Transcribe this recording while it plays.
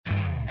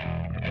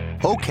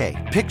Okay,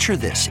 picture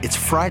this. It's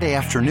Friday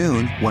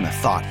afternoon when a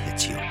thought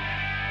hits you.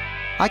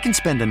 I can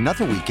spend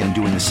another weekend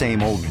doing the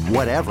same old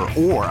whatever,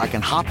 or I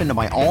can hop into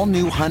my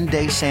all-new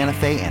Hyundai Santa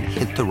Fe and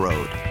hit the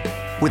road.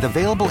 With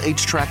available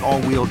H-Track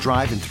all-wheel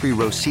drive and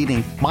 3-row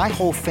seating, my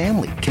whole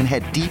family can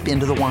head deep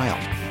into the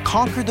wild.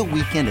 Conquer the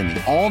weekend in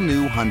the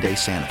all-new Hyundai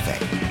Santa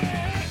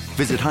Fe.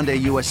 Visit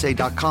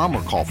HyundaiUSA.com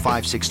or call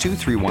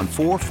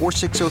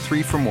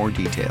 562-314-4603 for more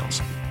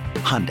details.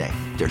 Hyundai,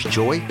 there's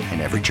joy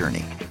in every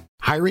journey.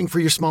 Hiring for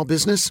your small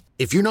business?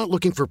 If you're not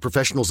looking for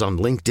professionals on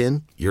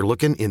LinkedIn, you're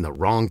looking in the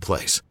wrong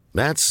place.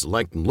 That's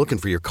like looking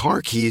for your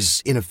car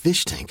keys in a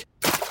fish tank.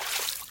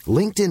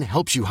 LinkedIn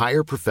helps you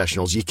hire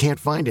professionals you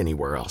can't find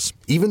anywhere else,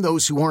 even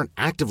those who aren't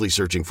actively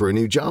searching for a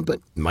new job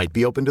but might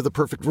be open to the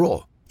perfect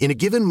role. In a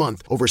given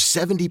month, over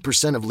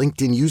 70% of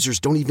LinkedIn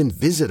users don't even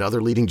visit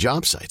other leading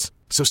job sites.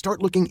 So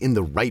start looking in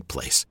the right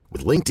place.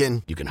 With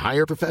LinkedIn, you can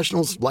hire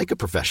professionals like a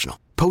professional.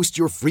 Post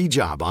your free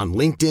job on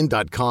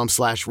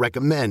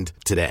linkedin.com/recommend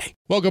today.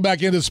 Welcome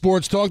back into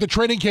Sports Talk. The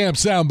Training Camp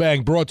Sound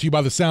Bank brought to you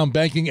by the Sound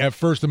Banking at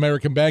First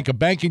American Bank, a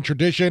banking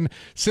tradition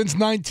since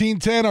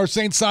 1910. Our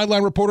Saints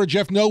sideline reporter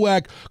Jeff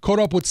Nowak caught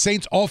up with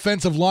Saints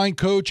offensive line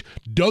coach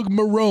Doug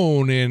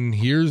Marrone, and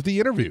here's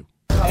the interview.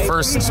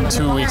 First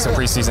 2 weeks of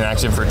preseason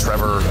action for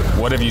Trevor.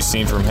 What have you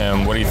seen from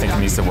him? What do you think he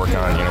needs to work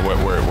on?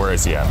 Where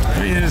is he at?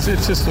 I mean, it's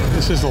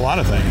just a lot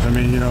of things. I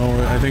mean,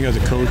 I think as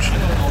a coach,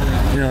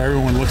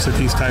 everyone looks at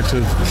these types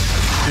of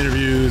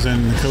interviews,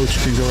 and the coach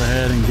can go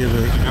ahead and give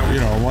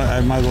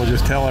I might as well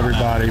just tell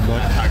everybody,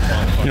 but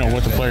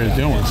what the player is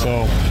doing.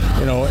 So,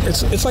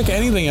 it's like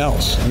anything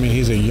else. I mean,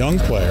 he's a young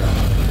player.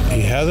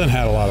 He hasn't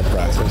had a lot of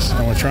practice,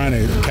 and we're trying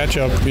to catch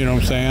up,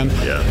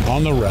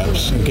 on the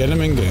reps and get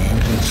him in game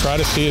and try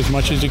to see as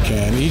much as you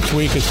can. Each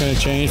week it's going to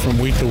change from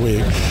week to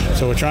week,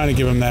 so we're trying to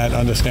give him that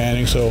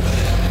understanding. So,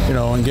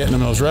 and getting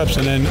him those reps,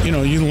 and then,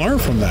 you learn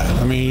from that.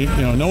 I mean,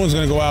 no one's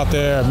going to go out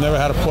there. I've never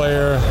had a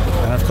player,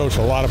 and I've coached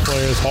a lot of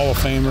players, Hall of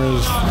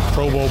Famers,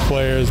 Pro Bowl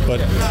players,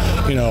 but, a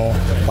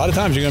lot of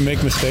times you're going to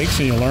make mistakes,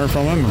 and you learn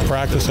from them and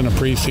practice in the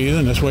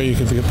preseason. This way you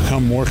can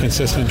become more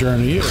consistent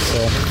during the year.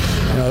 So,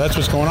 that's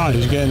what's going on.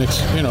 He's getting,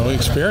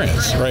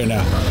 experience right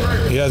now.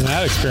 He hasn't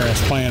had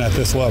experience playing at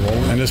this level,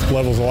 and this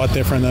level's a lot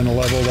different than the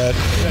level that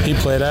he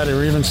played at,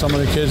 or even some of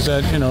the kids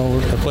that,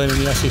 that played in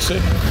the SEC.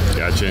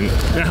 Gotcha. And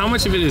how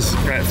much of it is,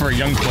 for a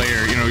young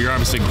player, you're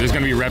obviously, there's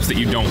going to be reps that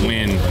you don't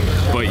win,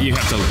 but you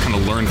have to kind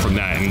of learn from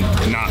that and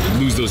not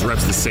lose those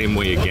reps the same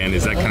way again.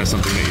 Is that kind of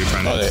something that you're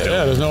trying to instill?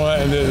 Yeah,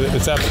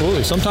 it's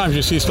absolutely. Sometimes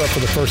you see stuff for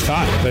the first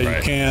time that you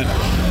can't,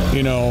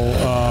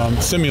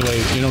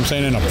 simulate, in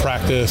a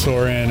practice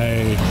or in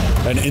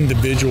an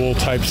individual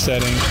type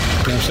setting,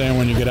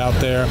 when you get out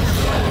there,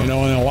 and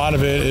a lot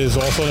of it is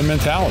also the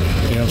mentality,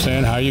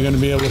 how are you going to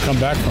be able to come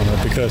back from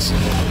it? Because,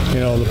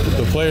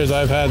 the players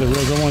I've had, the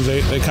real good ones,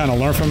 they kind of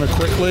learn from it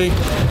quickly,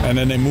 and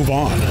then they move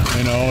on.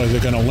 Is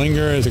it going to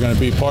linger? Is it going to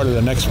be part of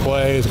the next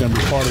play? Is it going to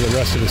be part of the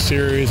rest of the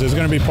series? Is it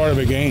going to be part of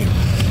a game?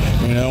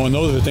 And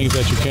those are the things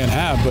that you can't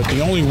have, but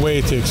the only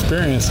way to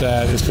experience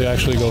that is to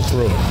actually go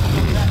through it.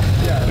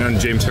 And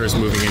James Hurst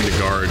moving into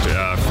guard,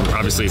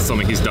 obviously it's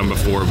something he's done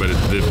before, but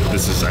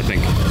this is, I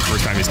think, the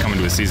first time he's come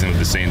into a season with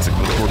the Saints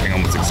working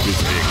almost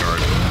exclusively at guard.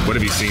 What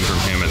have you seen from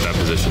him at that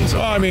position?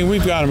 Well, I mean,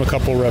 we've got him a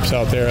couple reps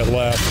out there at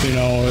left.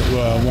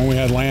 When we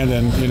had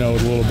Landon, a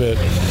little bit,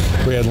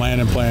 we had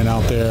Landon playing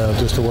out there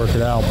just to work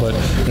it out. But,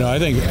 I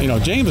think,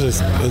 James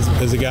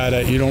is a guy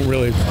that you don't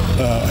really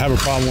have a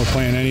problem with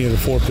playing any of the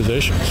four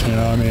positions.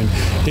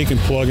 He can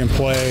plug and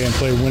play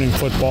winning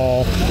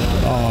football.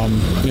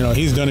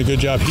 He's done a good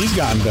job. He's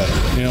gotten better.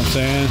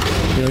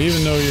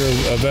 Even though you're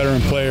a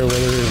veteran player,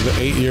 whether you're an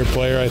 8-year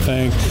player, I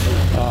think,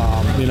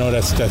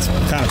 that's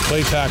kind of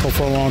played tackle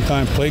for a long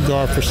time, played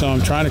guard for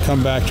some, trying to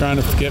come back, trying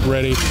to get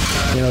ready,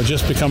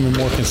 just becoming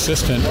more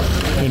consistent,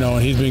 and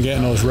he's been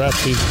getting those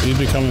reps. He's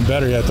becoming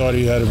better. I thought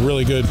he had a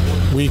really good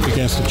week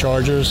against the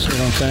Chargers,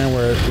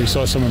 where we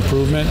saw some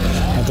improvement.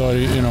 I thought,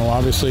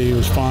 obviously he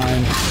was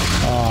fine,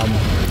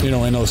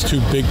 in those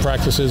two big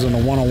practices and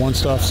the one-on-one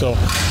stuff. So,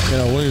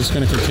 we're just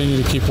going to continue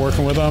to keep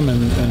working with them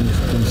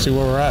and see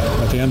where we're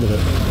at the end of it.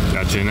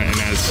 Gotcha. And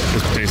as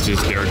pertains to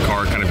just Derek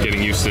Carr kind of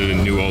getting used to the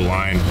new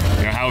O-line,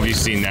 how have you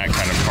seen that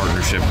kind of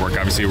partnership work?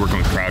 Obviously, you're working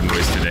with crowd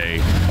noise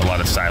today, a lot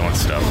of silent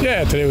stuff.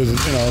 Yeah, today we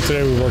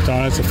worked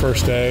on it. It's the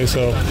first day.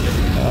 So,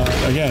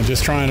 again,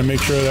 just trying to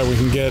make sure that we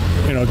can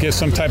get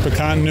some type of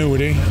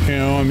continuity,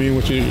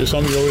 which is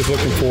something you're always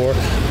looking for.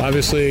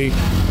 Obviously,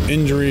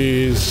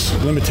 injuries,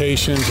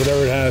 limitations,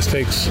 whatever it has,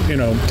 takes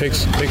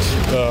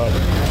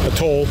a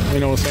toll,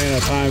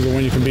 at times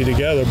when you can be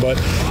together. But,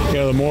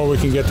 the more we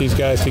can get these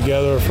guys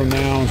together from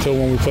now until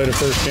when we play the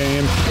first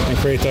game and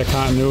create that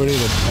continuity,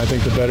 I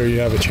think the better you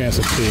have a chance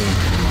of seeing.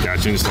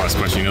 Gotcha. And just last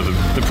question,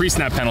 the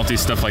pre-snap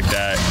penalties, stuff like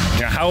that,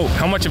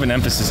 how much of an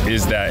emphasis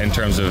is that in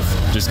terms of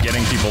just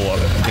getting people up?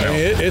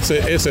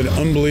 It's an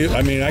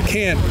unbelievable, I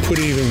can't put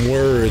even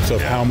words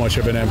of how much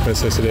of an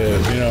emphasis it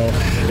is.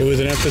 It was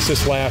an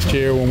emphasis last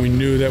year when we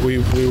knew that we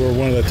were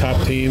one of the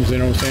top teams, you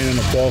know what I'm saying, in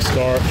the fall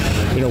start.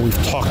 You know,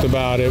 we've talked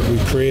about it. We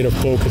create a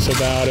focus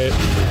about it.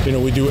 You know,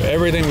 we do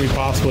everything we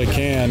possibly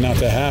can not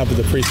to have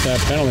the pre-snap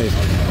penalties.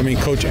 I mean,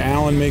 Coach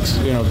Allen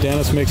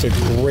Dennis makes a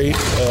great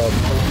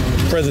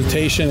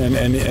presentation,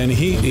 and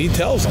he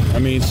tells them. I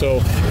mean, so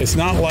it's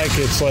not like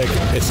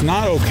it's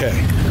not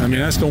okay. I mean,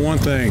 that's the one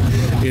thing,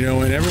 you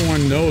know, and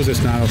everyone knows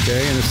it's not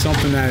okay, and it's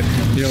something that,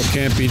 you know,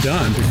 can't be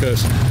done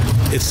because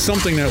it's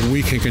something that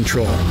we can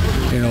control.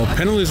 You know,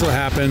 penalties will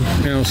happen.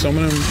 You know, some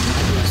of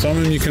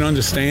them you can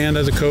understand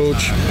as a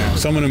coach.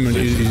 Some of them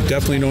you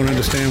definitely don't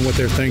understand what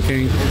they're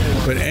thinking.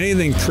 But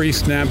anything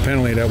pre-snap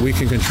penalty that we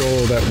can control,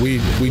 that we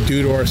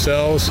do to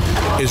ourselves,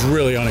 is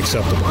really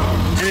unacceptable.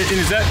 And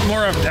is that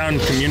more on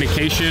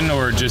communication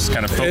or just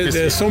kind of focus?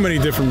 There's so many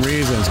different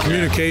reasons.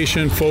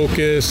 Communication,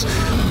 focus,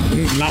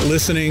 not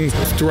listening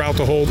throughout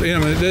the whole. You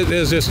know,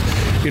 there's just,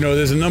 you know,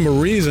 there's a number of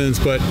reasons.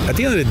 But at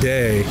the end of the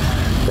day,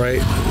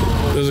 right,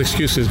 those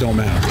excuses don't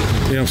matter.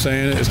 You know what I'm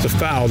saying? It's the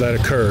foul that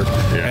occurred.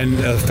 Yeah. And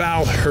a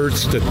foul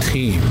hurts the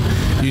team.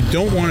 You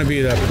don't want to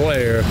be that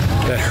player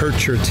that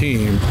hurts your team,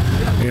 you know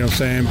what I'm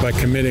saying, by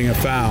committing a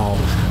foul.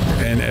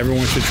 And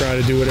everyone should try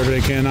to do whatever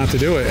they can not to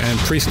do it. And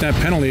pre-snap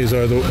penalties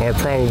are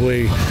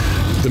probably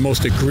the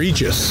most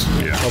egregious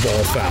of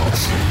all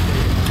fouls,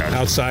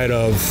 outside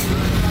of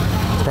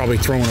probably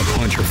throwing a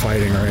punch or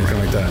fighting or anything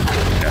like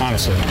that,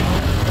 honestly.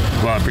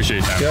 Well, I appreciate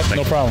your time. Yep,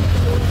 no problem.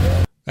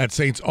 That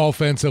Saints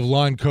offensive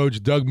line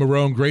coach, Doug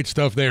Marrone. Great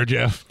stuff there,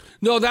 Jeff.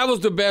 No, that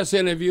was the best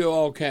interview of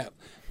all camp.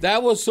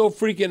 That was so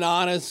freaking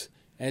honest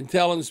and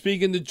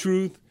speaking the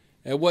truth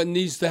and what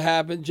needs to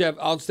happen. Jeff,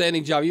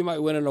 outstanding job. You might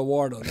win an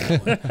award on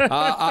that one.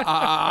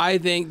 I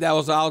think that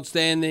was an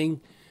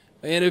outstanding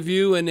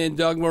interview, and then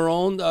Doug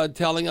Marrone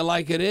telling it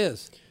like it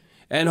is.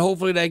 And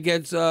hopefully that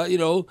gets, you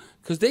know,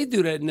 because they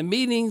do that in the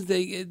meetings.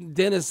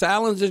 Dennis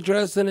Allen's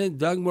addressing it,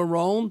 Doug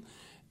Marrone.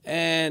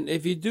 And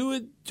if you do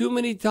it too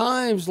many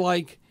times,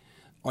 like,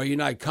 are you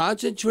not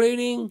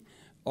concentrating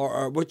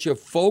or what's your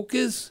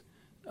focus?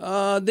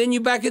 Then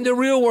you're back in the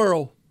real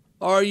world.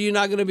 Or are you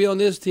not going to be on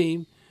this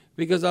team?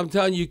 Because I'm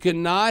telling you,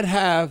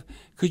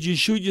 could you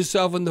shoot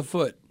yourself in the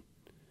foot?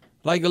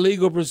 Like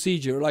illegal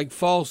procedure, like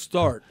false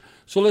start.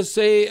 So let's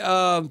say,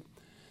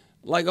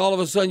 like all of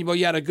a sudden,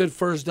 you had a good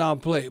first down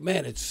play.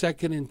 Man, it's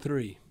 2nd and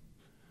 3.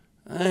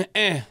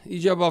 You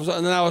jump off,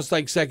 and now it's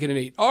like 2nd and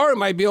 8. Or it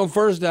might be on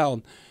first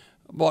down.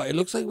 Boy, it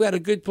looks like we had a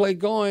good play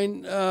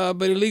going,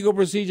 but illegal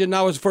procedure,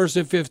 now it's 1st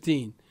and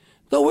 15.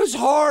 Though it's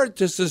hard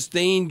to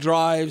sustain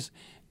drives,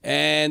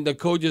 and the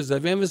coaches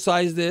have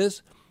emphasized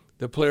this.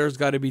 The players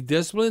got to be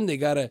disciplined. They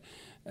got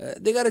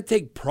to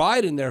take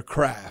pride in their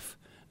craft.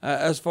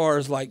 As far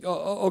as like,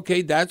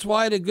 okay, that's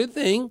why the good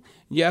thing,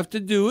 you have to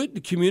do it. The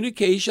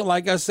communication,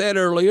 like I said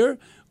earlier,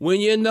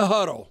 when you're in the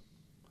huddle,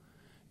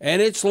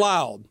 and it's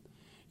loud.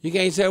 You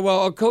can't say,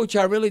 well, Coach,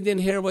 I really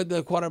didn't hear what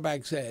the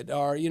quarterback said,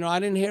 or, you know, I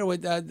didn't hear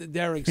what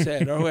Derek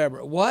said, or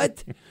whoever.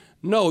 What?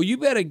 No, you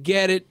better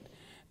get it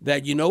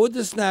that you know what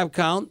the snap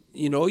count,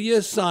 you know your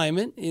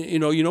assignment, you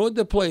know what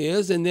the play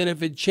is, and then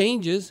if it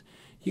changes,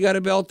 you got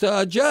to be able to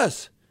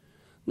adjust.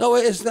 No,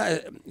 it's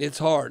not. It's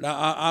hard.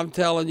 I'm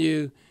telling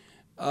you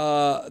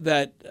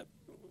that's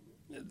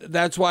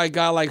why a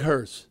guy like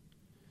Hurst,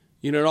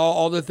 you know,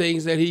 all the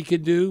things that he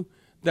could do,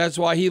 that's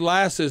why he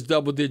lasts his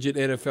double-digit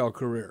NFL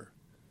career.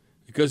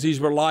 Because he's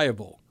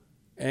reliable,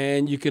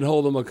 and you can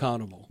hold him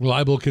accountable.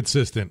 Reliable,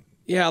 consistent.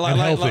 Yeah,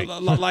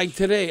 like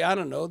today, I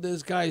don't know,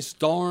 this guy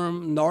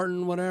Storm,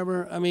 Norton,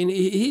 whatever. I mean,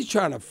 he's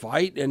trying to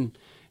fight and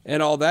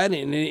all that,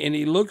 and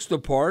he looks the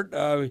part.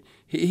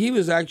 He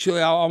was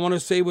actually, I want to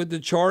say, with the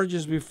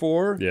Chargers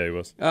before. Yeah, he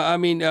was.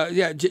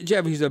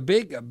 Jeff, he's a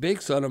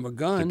big son of a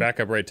gun. He's the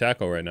backup right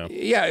tackle right now.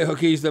 Yeah,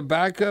 okay, he's the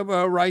backup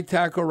right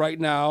tackle right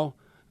now.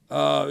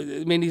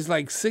 I mean, he's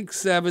like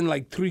 6'7",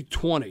 like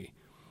 320.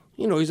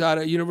 You know, he's out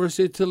of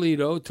University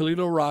of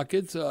Toledo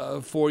Rockets,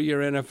 a 4-year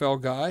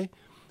NFL guy.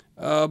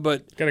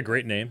 But got a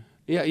great name.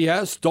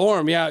 Yeah,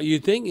 Storm. Yeah, you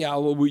think,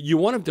 well, you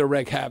want him to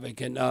wreak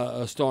havoc in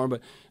Storm.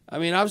 But, I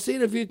mean, I've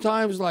seen a few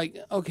times like,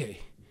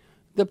 okay,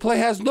 the play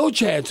has no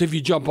chance if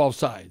you jump off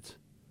sides.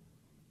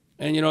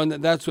 And, you know, and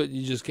that's what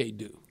you just can't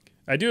do.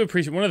 I do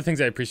appreciate, one of the things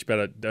I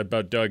appreciate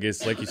about Doug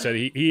is, like you said,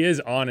 he is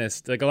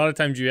honest. Like a lot of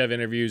times you have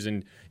interviews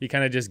and you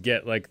kind of just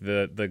get like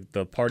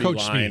the party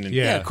Coach line. Speak,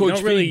 and Coach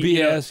don't really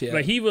BS.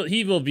 But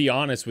he will be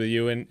honest with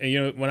you. And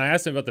you know, when I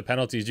asked him about the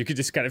penalties, you could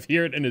just kind of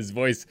hear it in his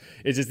voice.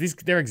 It's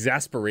just they're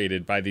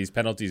exasperated by these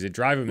penalties. It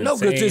drive him insane. No,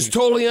 because it's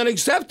totally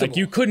unacceptable. Like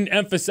you couldn't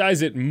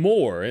emphasize it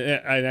more.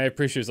 And I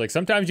appreciate it's like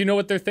sometimes you know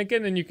what they're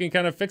thinking and you can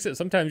kind of fix it.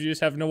 Sometimes you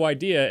just have no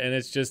idea, and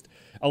it's just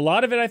a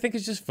lot of it. I think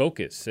is just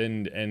focus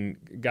and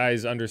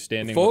guys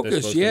understanding what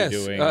they're supposed to be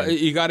doing.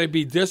 You got to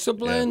be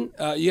disciplined.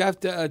 Yeah. You have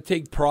to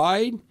take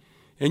pride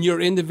in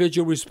your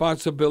individual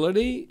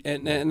responsibility,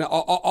 and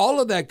all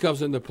of that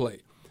comes into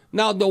play.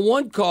 Now, the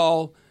one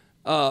call,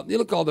 you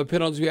look at all the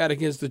penalties we had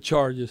against the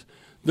Chargers.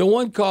 The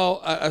one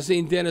call I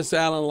seen Dennis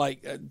Allen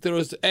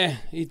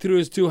he threw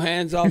his two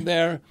hands out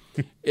there,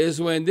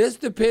 is when this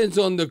depends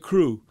on the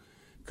crew.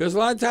 Because a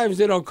lot of times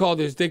they don't call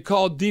this. They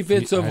call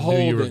defensive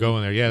holding. I knew you were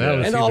going there. Yeah, that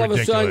was and all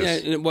ridiculous. of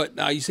a sudden,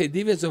 now you say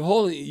defensive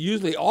holding,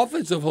 usually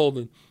offensive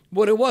holding.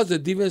 What it was, a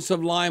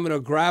defensive lineman will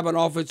grab an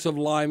offensive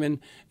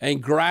lineman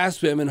and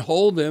grasp him and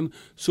hold him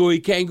so he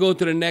can't go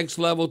to the next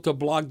level to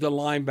block the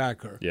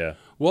linebacker. Yeah.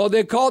 Well,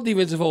 they're called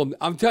defensive holding.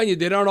 I'm telling you,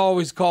 they don't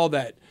always call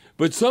that.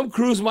 But some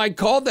crews might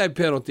call that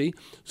penalty,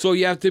 so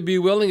you have to be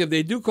willing, if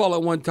they do call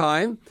it one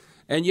time,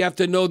 and you have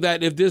to know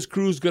that if this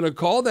crew's going to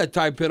call that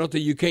type penalty,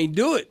 you can't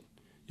do it.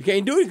 You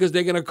can't do it because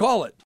they're going to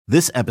call it.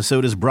 This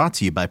episode is brought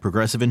to you by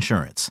Progressive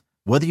Insurance.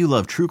 Whether you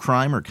love true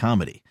crime or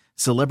comedy,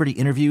 celebrity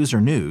interviews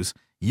or news,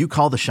 you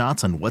call the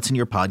shots on what's in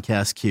your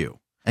podcast queue.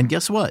 And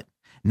guess what?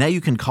 Now you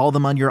can call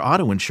them on your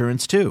auto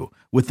insurance too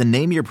with the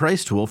Name Your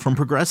Price tool from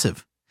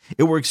Progressive.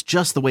 It works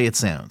just the way it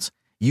sounds.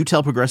 You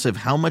tell Progressive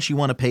how much you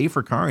want to pay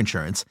for car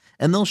insurance,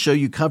 and they'll show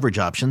you coverage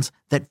options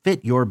that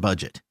fit your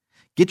budget.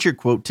 Get your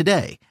quote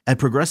today at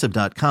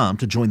Progressive.com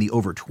to join the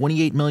over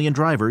 28 million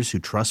drivers who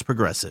trust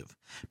Progressive.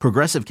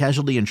 Progressive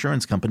Casualty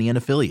Insurance Company and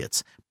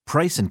Affiliates.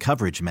 Price and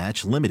coverage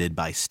match limited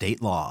by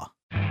state law.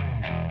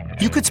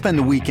 You could spend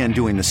the weekend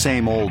doing the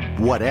same old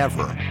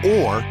whatever,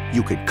 or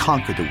you could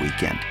conquer the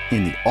weekend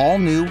in the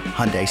all-new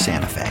Hyundai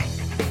Santa Fe.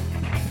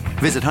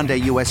 Visit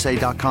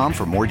HyundaiUSA.com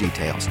for more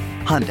details.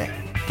 Hyundai,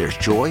 there's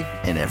joy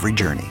in every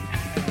journey.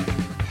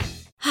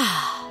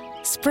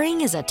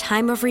 Spring is a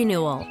time of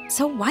renewal,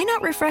 so why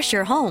not refresh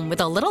your home with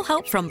a little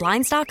help from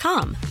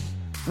Blinds.com?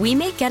 We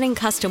make getting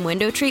custom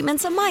window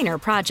treatments a minor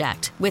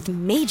project with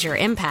major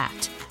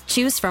impact.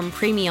 Choose from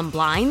premium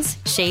blinds,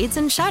 shades,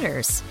 and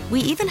shutters. We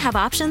even have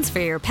options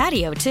for your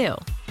patio, too.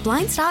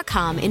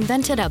 Blinds.com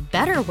invented a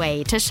better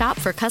way to shop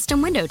for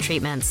custom window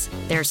treatments.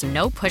 There's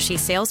no pushy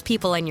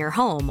salespeople in your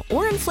home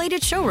or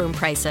inflated showroom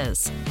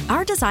prices.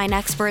 Our design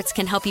experts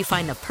can help you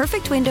find the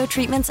perfect window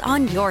treatments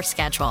on your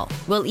schedule.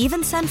 We'll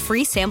even send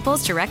free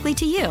samples directly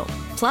to you.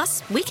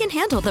 Plus, we can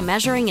handle the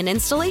measuring and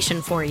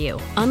installation for you.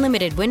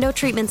 Unlimited window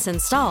treatments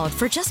installed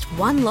for just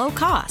one low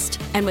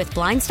cost. And with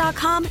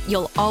Blinds.com,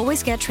 you'll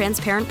always get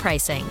transparent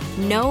pricing.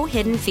 No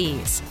hidden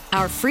fees.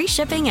 Our free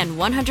shipping and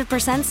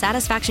 100%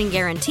 satisfaction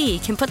guarantee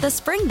can put the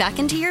spring back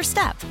into your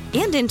step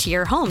and into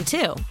your home,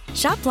 too.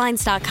 Shop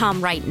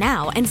Blinds.com right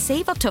now and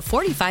save up to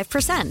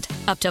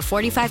 45%. Up to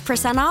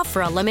 45% off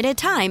for a limited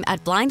time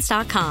at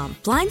Blinds.com.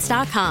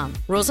 Blinds.com.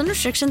 Rules and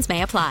restrictions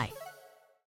may apply.